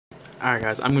Alright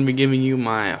guys, I'm going to be giving you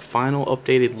my final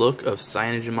updated look of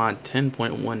CyanogenMod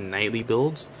 10.1 nightly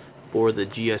builds for the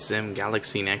GSM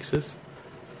Galaxy Nexus.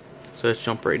 So let's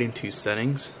jump right into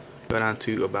settings, go down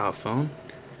to About Phone,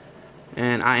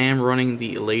 and I am running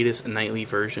the latest nightly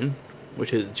version,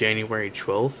 which is January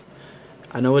 12th.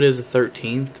 I know it is the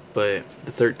 13th, but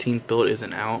the 13th build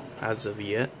isn't out as of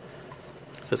yet.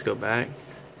 So let's go back.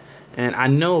 And I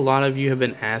know a lot of you have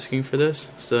been asking for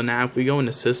this, so now if we go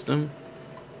into System,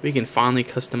 we can finally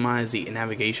customize the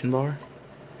navigation bar.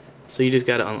 So you just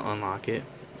gotta unlock it,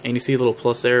 and you see a little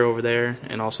plus arrow over there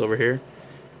and also over here.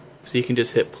 So you can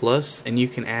just hit plus and you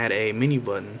can add a menu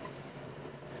button.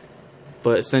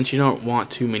 But since you don't want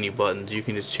too many buttons, you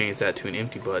can just change that to an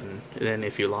empty button, and then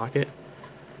if you lock it,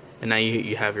 and now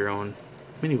you have your own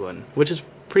menu button, which is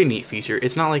a pretty neat feature.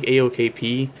 It's not like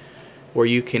AOKP where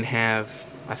you can have,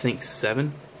 I think,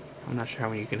 7. I'm not sure how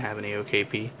many you can have in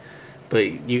AOKP,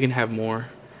 but you can have more.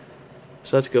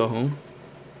 So let's go home.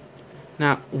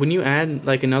 Now when you add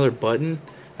like another button,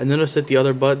 I notice that the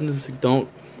other buttons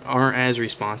aren't as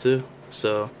responsive,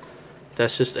 so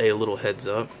that's just a little heads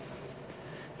up.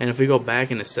 And if we go back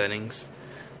into settings,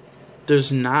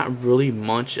 there's not really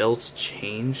much else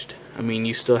changed. I mean,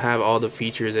 you still have all the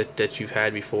features that you've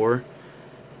had before,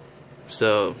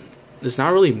 so there's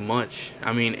not really much.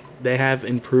 I mean, they have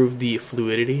improved the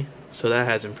fluidity, so that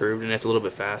has improved and it's a little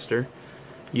bit faster.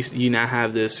 You now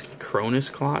have this Cronus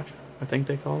clock, I think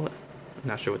they call it. I'm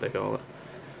not sure what they call it,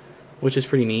 which is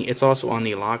pretty neat. It's also on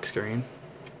the lock screen.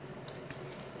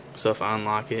 So if I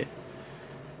unlock it,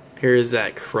 here is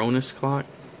that Cronus clock.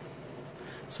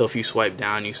 So if you swipe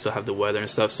down, you still have the weather and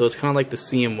stuff. So it's kind of like the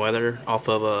CM weather off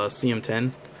of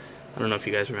CM10. I don't know if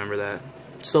you guys remember that.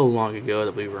 So long ago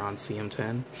that we were on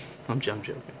CM10. I'm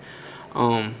joking.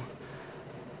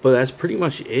 But that's pretty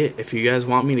much it. If you guys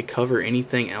want me to cover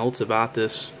anything else about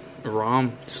this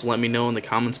ROM, just let me know in the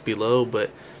comments below.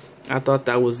 But I thought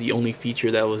that was the only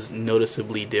feature that was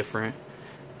noticeably different.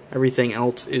 Everything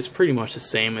else is pretty much the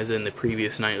same as in the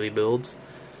previous nightly builds.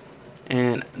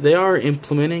 And they are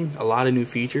implementing a lot of new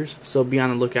features, so be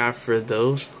on the lookout for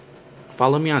those.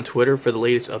 Follow me on Twitter for the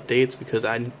latest updates, because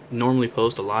I normally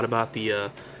post a lot about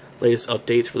the latest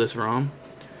updates for this ROM,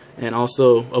 and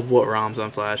also of what ROMs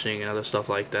I'm flashing and other stuff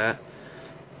like that.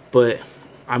 But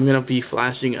I'm going to be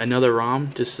flashing another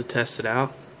ROM just to test it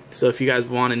out. So if you guys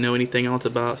want to know anything else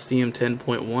about CM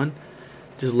 10.1,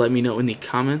 just let me know in the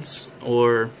comments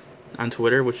or on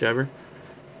Twitter, whichever,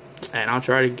 and I'll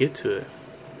try to get to it.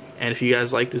 And if you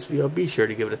guys like this video, be sure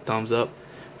to give it a thumbs up.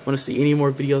 If you want to see any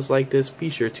more videos like this, be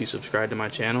sure to subscribe to my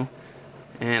channel,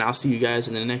 and I'll see you guys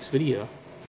in the next video.